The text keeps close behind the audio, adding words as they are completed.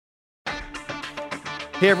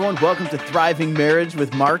Hey everyone, welcome to Thriving Marriage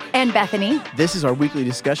with Mark and Bethany. This is our weekly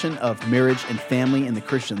discussion of marriage and family in the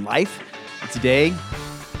Christian life. And today,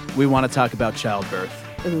 we want to talk about childbirth.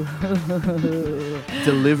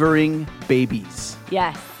 Delivering babies.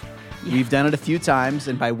 Yes. We've done it a few times,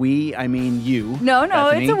 and by we, I mean you. No,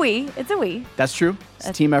 Bethany. it's a we. It's a we. That's true. It's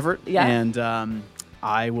a team effort. Yeah. And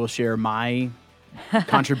I will share my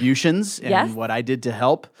contributions and Yes. what I did to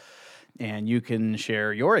help, and you can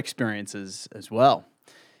share your experiences as well.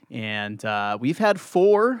 And we've had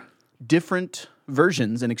 4 different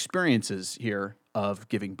versions and experiences here of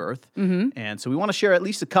giving birth. Mm-hmm. And so we want to share at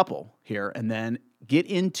least a couple here and then get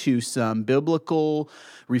into some biblical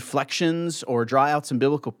reflections or draw out some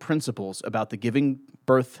biblical principles about the giving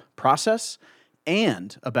birth process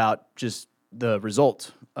and about just the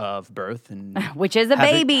result of birth and Which is a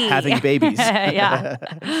baby. having babies. Yeah.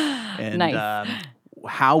 And Nice.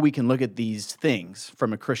 how we can look at these things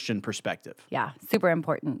from a Christian perspective. Yeah, super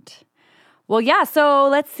important. Well, yeah, so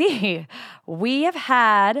let's see. We have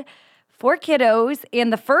had 4 kiddos,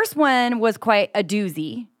 and the first one was quite a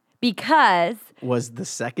doozy because... Was the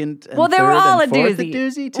second and Well, they third were all a and fourth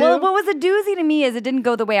doozy. too? Well, what was a doozy to me is it didn't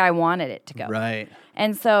go the way I wanted it to go. Right.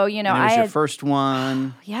 And so, you know, And it was I your had... first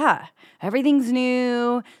one. Yeah. Everything's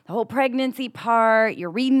new, the whole pregnancy part.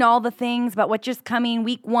 You're reading all the things about what's just coming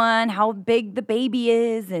week 1, how big the baby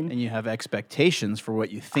is. And And you have expectations for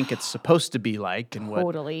what you think it's supposed to be like and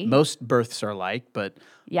Totally. what most births are like. But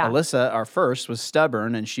Yeah. Alyssa, our first, was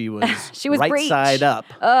stubborn and she was, She was right breech. side up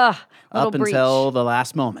little breech. until the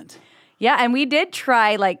last moment. Yeah, and we did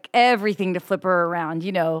try like everything to flip her around,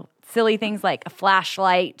 you know, silly things like a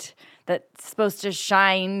flashlight that's supposed to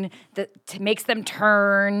shine, that makes them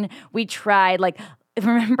turn. We tried like,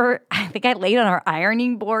 remember, I think I laid on our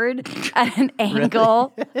ironing board at an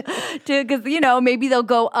angle because, you know, maybe they'll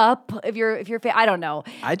go up if you're, I don't know.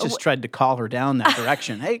 I just tried to call her down that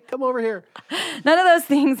direction. Hey, come over here. None of those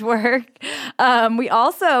things work. We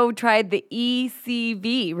also tried the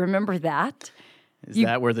ECV. Remember that? Is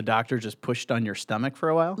that where the doctor just pushed on your stomach for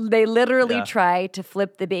a while? They literally Yeah. try to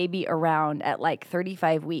flip the baby around at like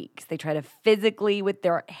 35 weeks. They try to physically, with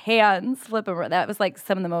their hands, flip them around. That was like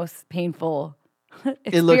some of the most painful experience.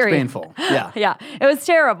 It looked painful. Yeah. Yeah, it was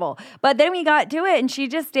terrible. But then we got to it and she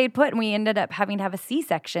just stayed put and we ended up having to have a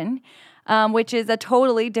C-section, which is a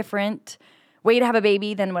totally different way to have a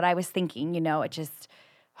baby than what I was thinking. You know, it just...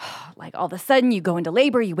 like all of a sudden you go into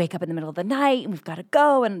labor, you wake up in the middle of the night and we've got to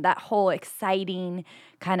go, and that whole exciting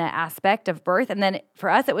kind of aspect of birth. And then for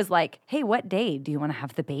us, it was like, hey, what day do you want to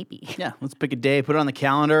have the baby? Yeah, let's pick a day, put it on the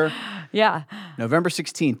calendar. Yeah. November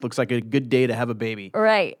 16th looks like a good day to have a baby.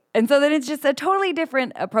 Right. And so then it's just a totally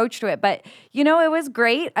different approach to it. But, you know, it was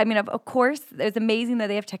great. I mean, of course, it was amazing that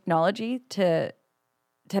they have technology to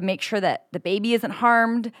make sure that the baby isn't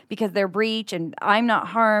harmed because they're breech and I'm not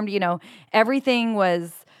harmed. You know, everything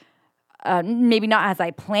was maybe not as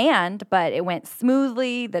I planned, but it went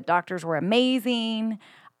smoothly. The doctors were amazing.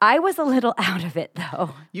 I was a little out of it,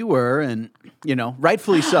 though. You were, and, you know,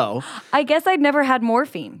 rightfully so. I guess I'd never had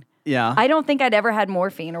morphine. Yeah. I don't think I'd ever had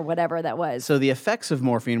morphine or whatever that was. So the effects of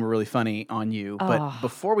morphine were really funny on you. But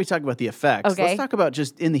before we talk about the effects, Okay. let's talk about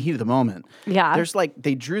just in the heat of the moment. Yeah. There's like,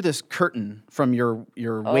 they drew this curtain from your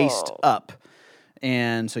waist up.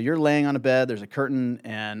 And so you're laying on a bed, there's a curtain,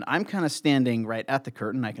 and I'm kind of standing right at the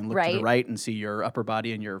curtain. I can look to the right and see your upper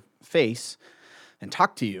body and your face and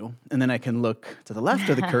talk to you. And then I can look to the left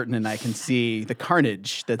of the curtain and I can see the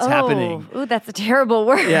carnage that's happening. Ooh, that's a terrible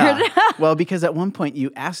word. Yeah. Well, because at one point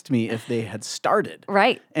you asked me if they had started.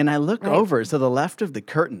 Right. And I look over to the left of the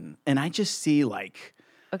curtain and I just see like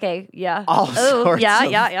Okay, yeah. all sorts yeah,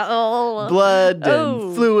 of yeah. Oh. blood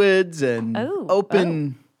and fluids and Oh.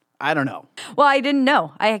 open, I don't know. Well, I didn't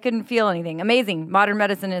know. I couldn't feel anything. Amazing. Modern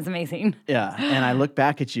medicine is amazing. Yeah. And I look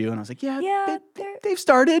back at you and I was like, Yeah, they've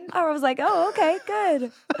started. I was like, oh, okay,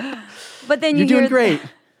 good. But then You're doing great.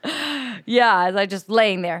 Yeah, as I just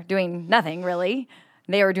laying there doing nothing really.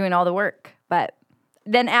 They were doing all the work. But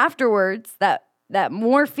then afterwards, that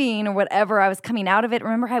morphine or whatever, I was coming out of it.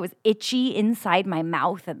 Remember how I was itchy inside my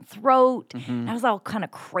mouth and throat? Mm-hmm. And I was all kind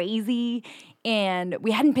of crazy. And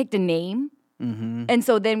we hadn't picked a name. Mm-hmm. And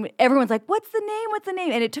so then everyone's like, what's the name? What's the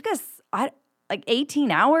name? And it took us like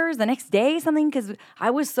 18 hours the next day, something, because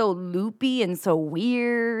I was so loopy and so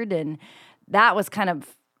weird. And that was kind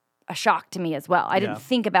of a shock to me as well. I didn't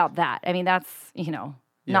think about that. I mean, that's,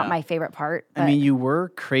 not my favorite part. I mean, you were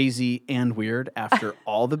crazy and weird after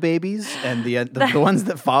all the babies, and the ones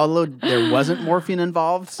that followed, there wasn't morphine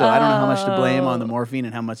involved. So I don't know how much to blame on the morphine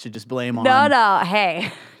and how much to just blame on. No,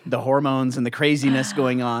 hey, the hormones and the craziness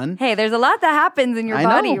going on. Hey, there's a lot that happens in your I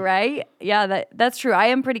body, know. right? Yeah, that's true. I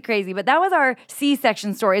am pretty crazy, but that was our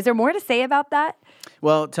C-section story. Is there more to say about that?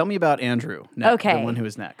 Well, tell me about Andrew, Okay. the one who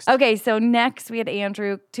was next. Okay, so next we had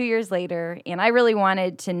Andrew 2 years later, and I really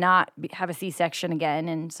wanted to not have a C-section again,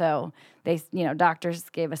 and so they, doctors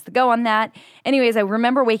gave us the go on that. Anyways, I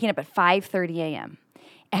remember waking up at 5:30 a.m.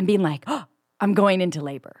 and being like, oh, I'm going into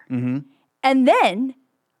labor. Mm-hmm. And then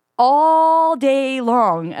all day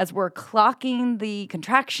long, as we're clocking the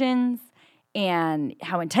contractions and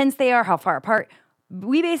how intense they are, how far apart,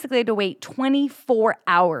 we basically had to wait 24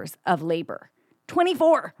 hours of labor.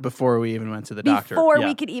 24 Before we even went to the doctor. before Yeah.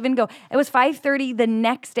 we could even go. It was 5:30 the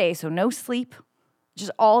next day, so no sleep,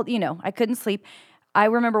 just all, I couldn't sleep. I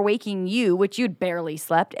remember waking you, which you'd barely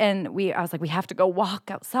slept, and I was like, we have to go walk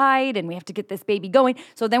outside and we have to get this baby going.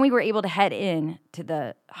 So then we were able to head in to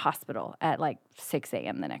the hospital at like 6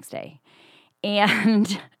 a.m. the next day.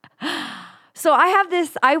 And so I have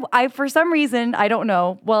this, I for some reason, I don't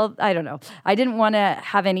know. I didn't want to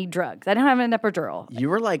have any drugs. I didn't have an epidural. You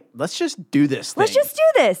were like, let's just do this thing. Let's just do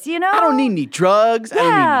this, I don't need any drugs. I don't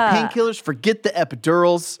Yeah. need any painkillers. Forget the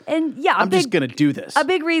epidurals. And yeah, I'm just going to do this. A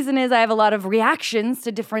big reason is I have a lot of reactions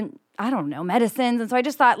to different, medicines. And so I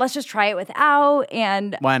just thought, let's just try it without.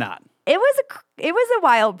 And Why not? it was a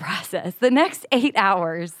wild process. The next 8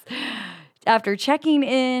 hours after checking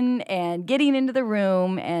in and getting into the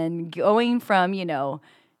room and going from,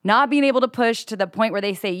 not being able to push to the point where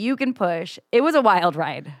they say you can push, it was a wild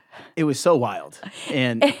ride. It was so wild.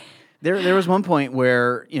 And there was one point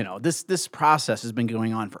where, this process has been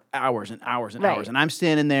going on for hours and hours and Right. hours. And I'm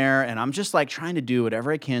standing there and I'm just like trying to do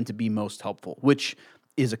whatever I can to be most helpful, which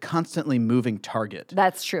is a constantly moving target.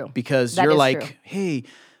 That's true. Because That you're is like, true. hey,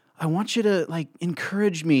 I want you to like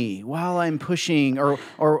encourage me while I'm pushing or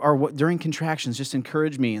during contractions, just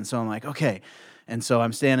encourage me. And so I'm like, okay. And so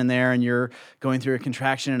I'm standing there and you're going through a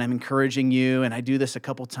contraction and I'm encouraging you. And I do this a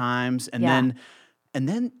couple times. And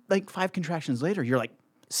then like 5 contractions later, you're like,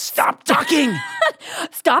 stop talking.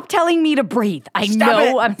 Stop telling me to breathe. I Stop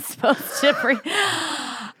know it. I'm supposed to breathe.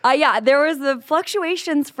 There was the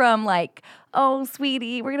fluctuations from like, oh,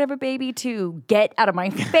 sweetie, we're going to have a baby, to get out of my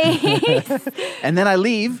face. And then I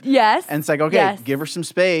leave. Yes. And it's like, okay, Yes. give her some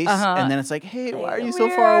space. Uh-huh. And then it's like, hey, why are you so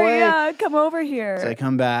far away? Yeah, come over here. So I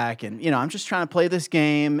come back and, I'm just trying to play this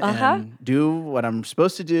game Uh-huh. and do what I'm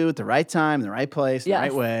supposed to do at the right time, the right place, the Yes.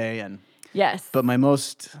 right way. And Yes. but my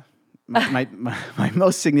most my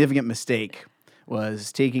most significant mistake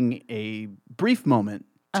was taking a brief moment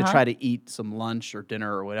to try to eat some lunch or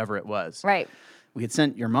dinner or whatever it was. Right. We had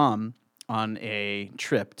sent your mom on a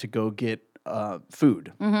trip to go get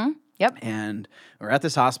food. Mm-hmm. Yep. And we're at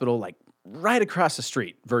this hospital, like right across the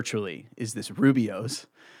street, virtually, is this Rubio's.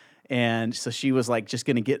 And so she was like just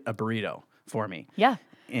going to get a burrito for me. Yeah.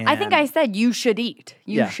 I think And- I said you should eat.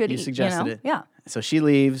 You should eat. suggested it. Yeah. So she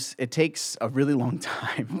leaves. It takes a really long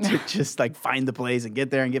time to just like find the place and get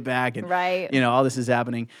there and get back. And, Right. all this is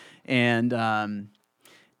happening. And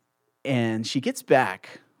she gets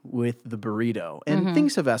back with the burrito. And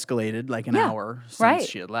things have escalated like an Yeah. hour since Right.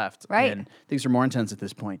 she had left. Right. And things are more intense at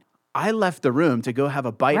this point. I left the room to go have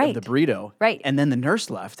a bite Right. of the burrito. Right. And then the nurse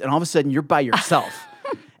left. And all of a sudden you're by yourself.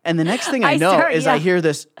 And the next thing I I know start- is yeah. I hear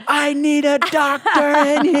this, I need a doctor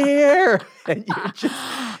in here. And you're just,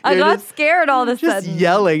 I you're got just- scared all of a just sudden.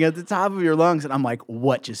 yelling at the top of your lungs. And I'm like,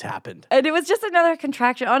 what just happened? And it was just another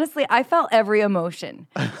contraction. Honestly, I felt every emotion: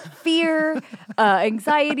 fear,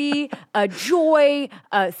 anxiety, joy.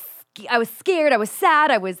 I was scared. I was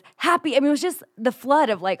sad. I was happy. I mean, it was just the flood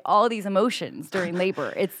of like all these emotions during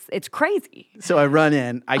labor. It's crazy. So I run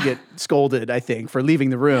in. I get scolded, I think, for leaving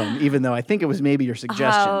the room, even though I think it was maybe your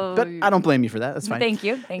suggestion. Oh. But I don't blame you for that. That's fine. Thank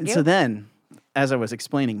you. Thank And you. so then, as I was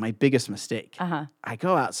explaining my biggest mistake, Uh-huh. I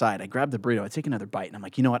go outside. I grab the burrito. I take another bite. And I'm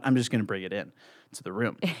like, you know what? I'm just going to bring it in to the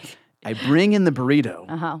room. I bring in the burrito.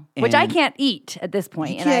 Which I and- can't eat at this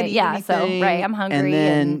point. You and can't eat so anything. right, I'm hungry.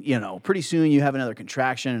 And then, pretty soon you have another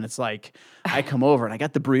contraction and it's like, I come over and I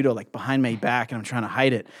got the burrito like behind my back and I'm trying to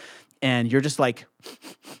hide it. And you're just like,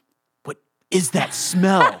 what is that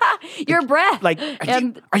smell? your breath. Like,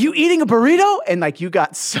 and are you eating a burrito? And like, you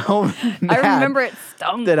got so mad I remember it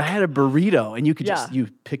stung. that I had a burrito and you could Yeah. you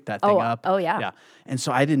picked that thing up. Oh, yeah. Yeah. And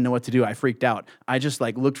so I didn't know what to do. I freaked out. I just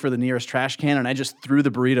like looked for the nearest trash can and I just threw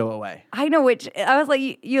the burrito away. I know, which I was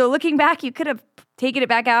like, looking back, you could have taken it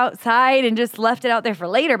back outside and just left it out there for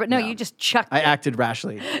later. But no, you just chucked I it. acted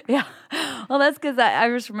rashly. Yeah. Well, that's because I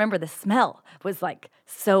just remember the smell was like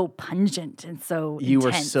so pungent and so You were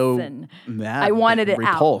intense, so and mad, I wanted it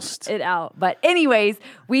repulsed. out. But anyways,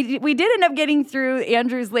 we did end up getting through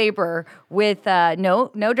Andrew's labor with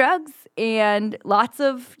no drugs and lots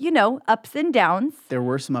of ups and downs. There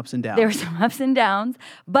were some ups and downs. There were some ups and downs,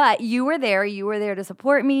 but you were there. You were there to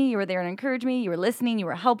support me. You were there to encourage me. You were listening. You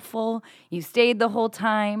were helpful. You stayed the whole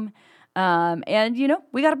time, and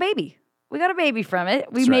we got a baby. We got a baby from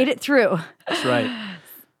it. We made it through. That's right.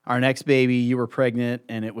 Our next baby, you were pregnant,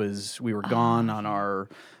 and we were gone on our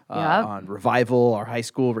on revival, our high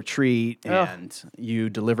school retreat, and you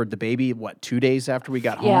delivered the baby. 2 days after we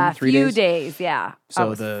got home? Yeah, 3 days. Few days. Yeah.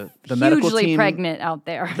 So the medical hugely team pregnant out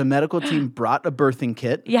there. The medical team brought a birthing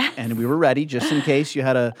kit. Yes. And we were ready just in case you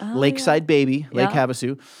had a lakeside baby, Lake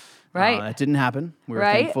Havasu. Right. That didn't happen. We were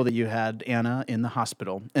thankful that you had Anna in the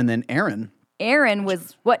hospital, and then Aaron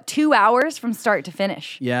was 2 hours from start to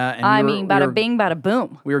finish. Yeah, and bada bing, bada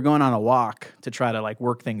boom. We were going on a walk to try to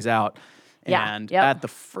work things out. Yeah, And at the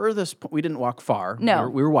furthest point, we didn't walk far. No.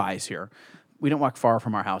 We were wise here. We didn't walk far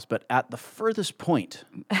from our house, but at the furthest point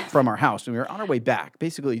from our house, and we were on our way back,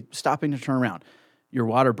 basically stopping to turn around, your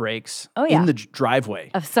water breaks in the driveway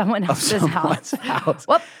of someone else's house.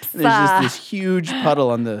 Whoops. And there's just this huge puddle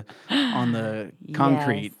on the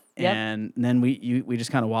concrete. Yep. And then we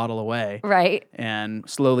just kind of waddle away. Right. And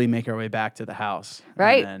slowly make our way back to the house.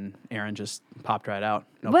 Right. And then Aaron just popped right out.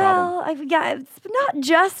 No problem. It's not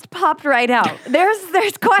just popped right out.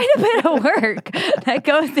 There's quite a bit of work that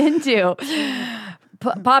goes into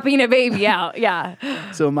popping a baby out.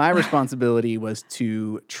 Yeah. So my responsibility was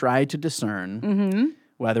to try to discern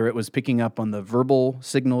whether it was picking up on the verbal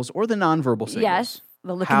signals or the nonverbal signals. Yes.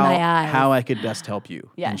 The look in my eyes. How I could best help you.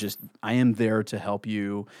 Yes. And I am there to help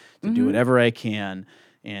you, to do whatever I can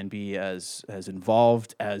and be as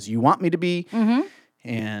involved as you want me to be.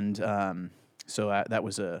 And so that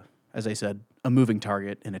was, as I said, a moving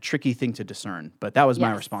target and a tricky thing to discern. But that was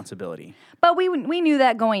my responsibility. But we knew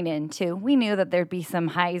that going in, too. We knew that there'd be some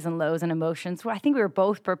highs and lows and emotions. I think we were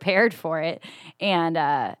both prepared for it.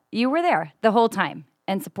 And you were there the whole time.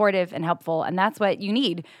 And supportive and helpful. And that's what you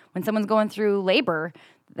need when someone's going through labor.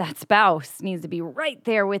 That spouse needs to be right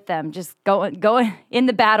there with them, just going in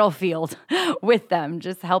the battlefield with them,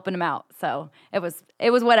 just helping them out. So it was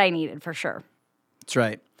what I needed for sure. That's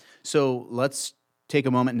right. So let's take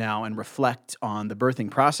a moment now and reflect on the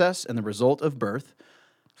birthing process and the result of birth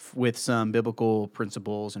with some biblical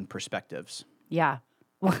principles and perspectives. Yeah.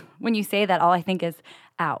 Well, when you say that, all I think is,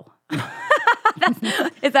 ow.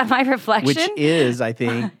 Is that my reflection? Which is, I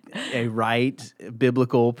think, a right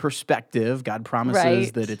biblical perspective. God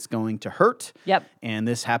promises that it's going to hurt. Yep. And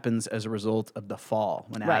this happens as a result of the fall.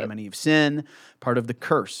 When Adam and Eve sin, part of the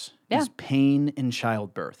curse is pain in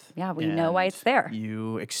childbirth. Yeah, we know why it's there.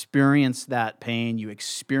 You experience that pain. You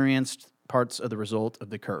experienced parts of the result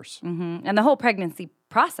of the curse. And the whole pregnancy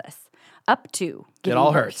process up to giving It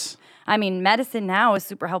all birth. hurts. I mean, medicine now is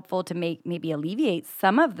super helpful to maybe alleviate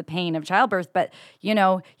some of the pain of childbirth, but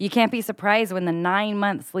you can't be surprised when the 9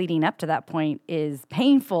 months leading up to that point is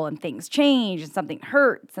painful and things change and something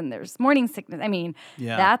hurts and there's morning sickness. I mean,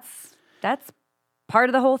 that's part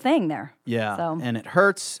of the whole thing there. Yeah, so. And it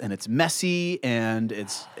hurts and it's messy and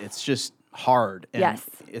it's just hard. And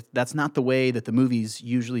that's not the way that the movies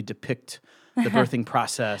usually depict the birthing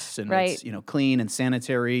process, and it's clean and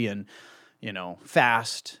sanitary and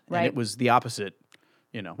fast. And it was the opposite.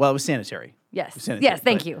 Well, it was sanitary. Yes. Sanitary,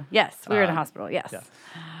 thank you. Yes, we were in a hospital. Yes. Yeah.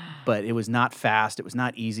 But it was not fast. It was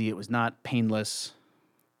not easy. It was not painless.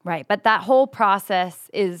 Right. But that whole process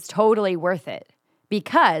is totally worth it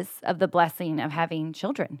because of the blessing of having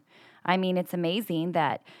children. I mean, it's amazing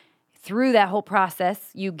that through that whole process,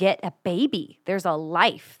 you get a baby. There's a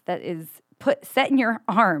life that is set in your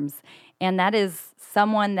arms, and that is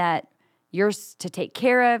someone that you're to take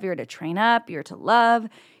care of, you're to train up, you're to love.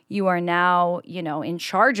 You are now, in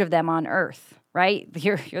charge of them on earth, right?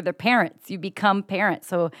 You're the parents. You become parents.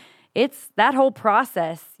 So it's that whole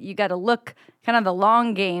process. You got to look kind of the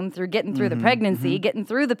long game through getting through the pregnancy, getting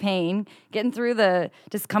through the pain, getting through the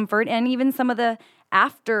discomfort, and even some of the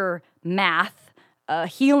aftermath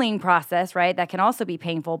healing process, right? That can also be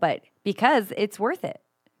painful, but because it's worth it.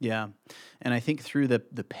 Yeah. And I think through the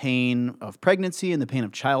pain of pregnancy and the pain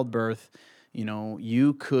of childbirth,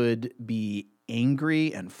 you could be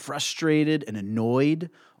angry and frustrated and annoyed,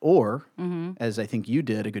 or, as I think you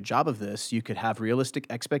did a good job of this, you could have realistic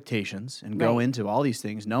expectations and go into all these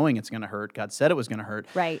things knowing it's going to hurt. God said it was going to hurt.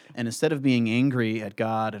 Right. And instead of being angry at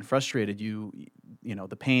God and frustrated,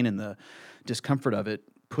 the pain and the discomfort of it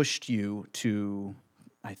pushed you to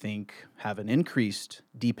I think, have an increased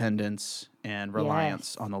dependence and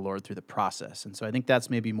reliance on the Lord through the process. And so I think that's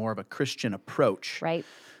maybe more of a Christian approach Right.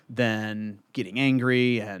 than getting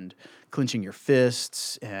angry and clenching your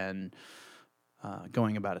fists and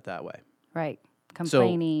going about it that way. Right.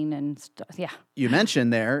 Complaining and stuff. Yeah. You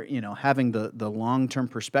mentioned there, having the long-term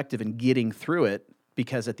perspective and getting through it,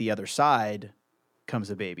 because at the other side comes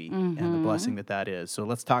a baby and the blessing that is. So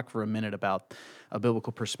let's talk for a minute about a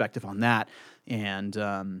biblical perspective on that and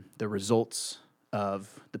the results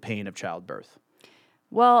of the pain of childbirth.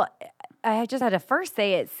 Well, I just had to first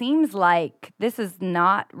say it seems like this is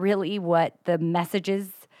not really what the messages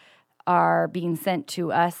are being sent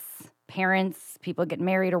to us, parents, people get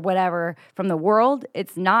married or whatever, from the world.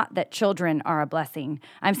 It's not that children are a blessing.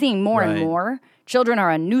 I'm seeing more and more. Children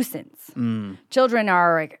are a nuisance. Children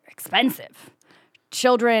are expensive.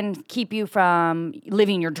 Children keep you from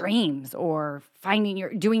living your dreams or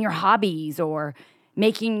doing your hobbies or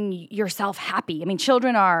making yourself happy. I mean,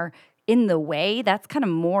 children are in the way. That's kind of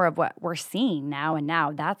more of what we're seeing now. And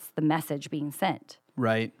now that's the message being sent.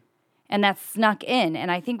 Right. And that's snuck in. And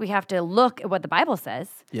I think we have to look at what the Bible says.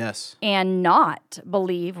 Yes. And not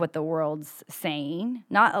believe what the world's saying,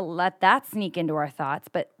 not let that sneak into our thoughts,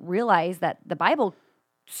 but realize that the Bible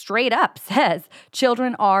straight up says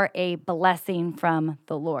children are a blessing from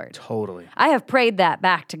the Lord. Totally. I have prayed that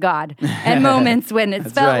back to God in moments when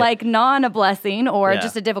it's felt like a blessing or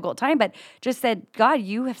just a difficult time, but just said, God,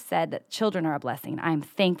 you have said that children are a blessing. I'm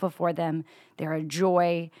thankful for them. They're a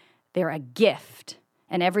joy. They're a gift.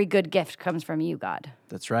 And every good gift comes from you, God.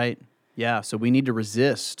 That's right. Yeah, so we need to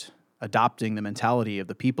resist adopting the mentality of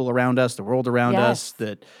the people around us, the world around us,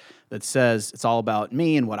 that says it's all about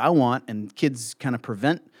me and what I want, and kids kind of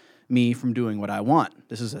prevent me from doing what I want.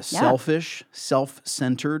 This is a selfish,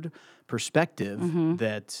 self-centered perspective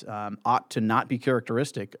that ought to not be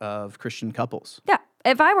characteristic of Christian couples. Yeah,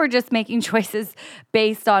 if I were just making choices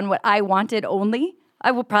based on what I wanted only,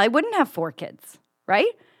 I probably wouldn't have 4 kids,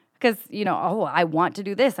 right? Because, I want to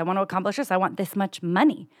do this. I want to accomplish this. I want this much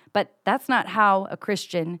money. But that's not how a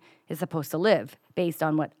Christian is supposed to live, based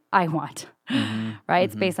on what I want, right?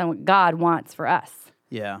 It's based on what God wants for us.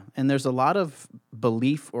 Yeah, and there's a lot of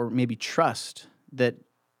belief or maybe trust that,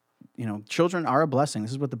 children are a blessing.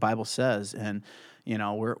 This is what the Bible says. And,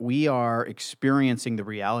 we are experiencing the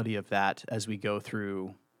reality of that as we go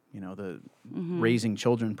through, the raising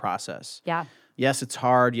children process. Yeah. Yes, it's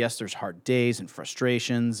hard. Yes, there's hard days and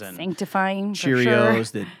frustrations and sanctifying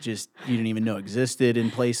Cheerios that just you didn't even know existed in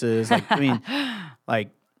places.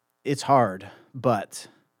 It's hard, but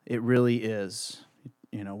it really is.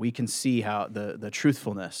 We can see how the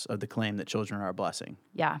truthfulness of the claim that children are a blessing.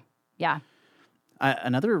 Yeah, yeah.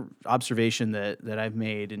 Another observation that I've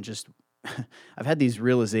made, and just I've had these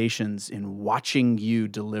realizations in watching you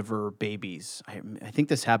deliver babies. I think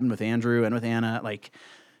this happened with Andrew and with Anna.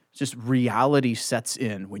 Just reality sets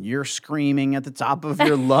in when you're screaming at the top of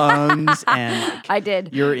your lungs and I did.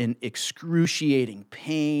 You're in excruciating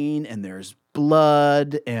pain and there's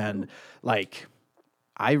blood and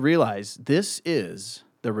I realize this is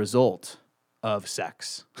the result of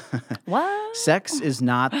sex. What? Sex is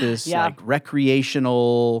not this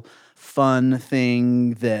recreational fun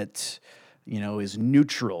thing that is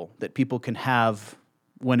neutral that people can have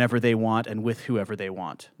whenever they want and with whoever they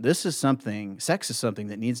want. Sex is something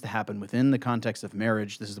that needs to happen within the context of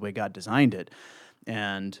marriage. This is the way God designed it.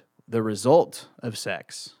 And the result of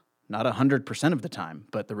sex, not 100% of the time,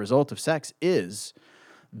 but the result of sex is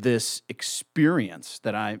this experience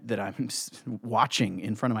that I'm watching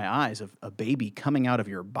in front of my eyes of a baby coming out of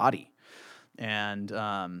your body. And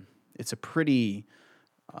it's a pretty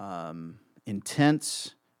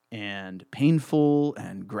intense and painful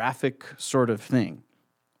and graphic sort of thing.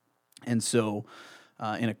 And so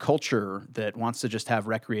in a culture that wants to just have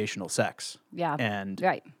recreational sex. Yeah. And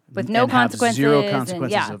with no consequences. Zero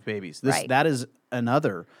consequences of babies. That is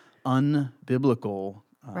another unbiblical,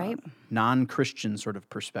 non-Christian sort of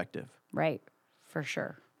perspective. Right. For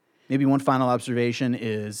sure. Maybe one final observation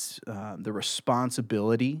is the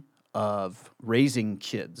responsibility of raising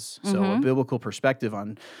kids. So a biblical perspective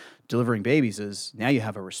on delivering babies is now you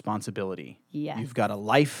have a responsibility. Yes. You've got a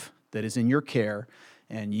life that is in your care,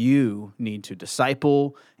 and you need to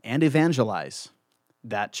disciple and evangelize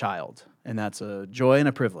that child. And that's a joy and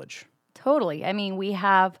a privilege. Totally. I mean, we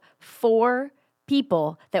have 4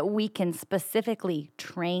 people that we can specifically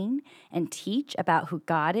train and teach about who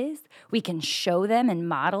God is. We can show them and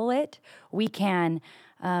model it. We can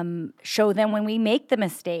show them when we make the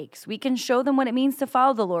mistakes. We can show them what it means to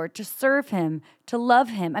follow the Lord, to serve Him, to love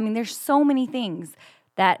Him. I mean, there's so many things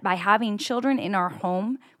that by having children in our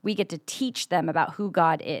home, we get to teach them about who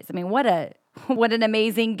God is. I mean, what a what an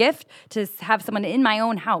amazing gift to have someone in my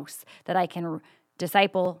own house that I can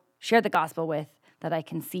disciple, share the gospel with, that I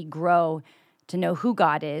can see grow to know who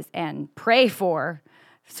God is and pray for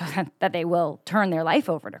so that they will turn their life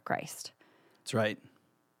over to Christ. That's right.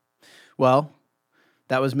 Well,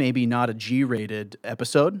 that was maybe not a G-rated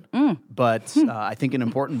episode, but I think an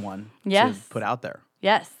important one to put out there.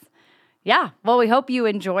 Yes. Yeah. Well, we hope you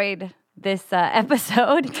enjoyed this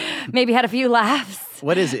episode. Maybe had a few laughs.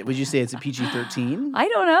 What is it? Would you say it's a PG-13? I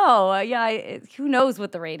don't know. Who knows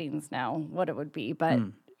what the ratings now, what it would be. But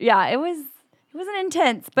yeah, it wasn't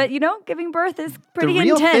intense. But, giving birth is pretty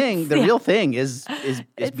intense. The real thing is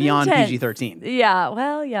beyond intense. PG-13. Yeah.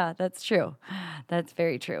 Well, yeah, that's true. That's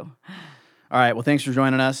very true. All right. Well, thanks for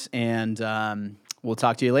joining us, and we'll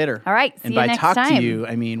talk to you later. All right. See and you by next talk time. to you,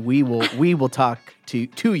 I mean we will talk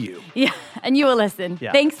to you. Yeah, and you will listen.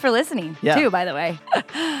 Yeah. Thanks for listening, too, by the way.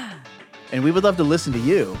 And we would love to listen to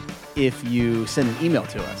you if you send an email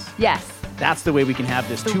to us. Yes. That's the way we can have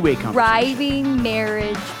this two-way conversation. Thriving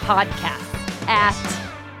Marriage Podcast at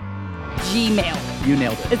Gmail. You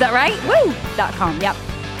nailed it. Is that right? Yeah. Woo.com. Yep.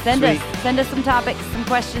 Send us some topics, some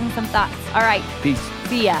questions, some thoughts. All right. Peace.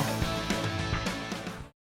 See ya.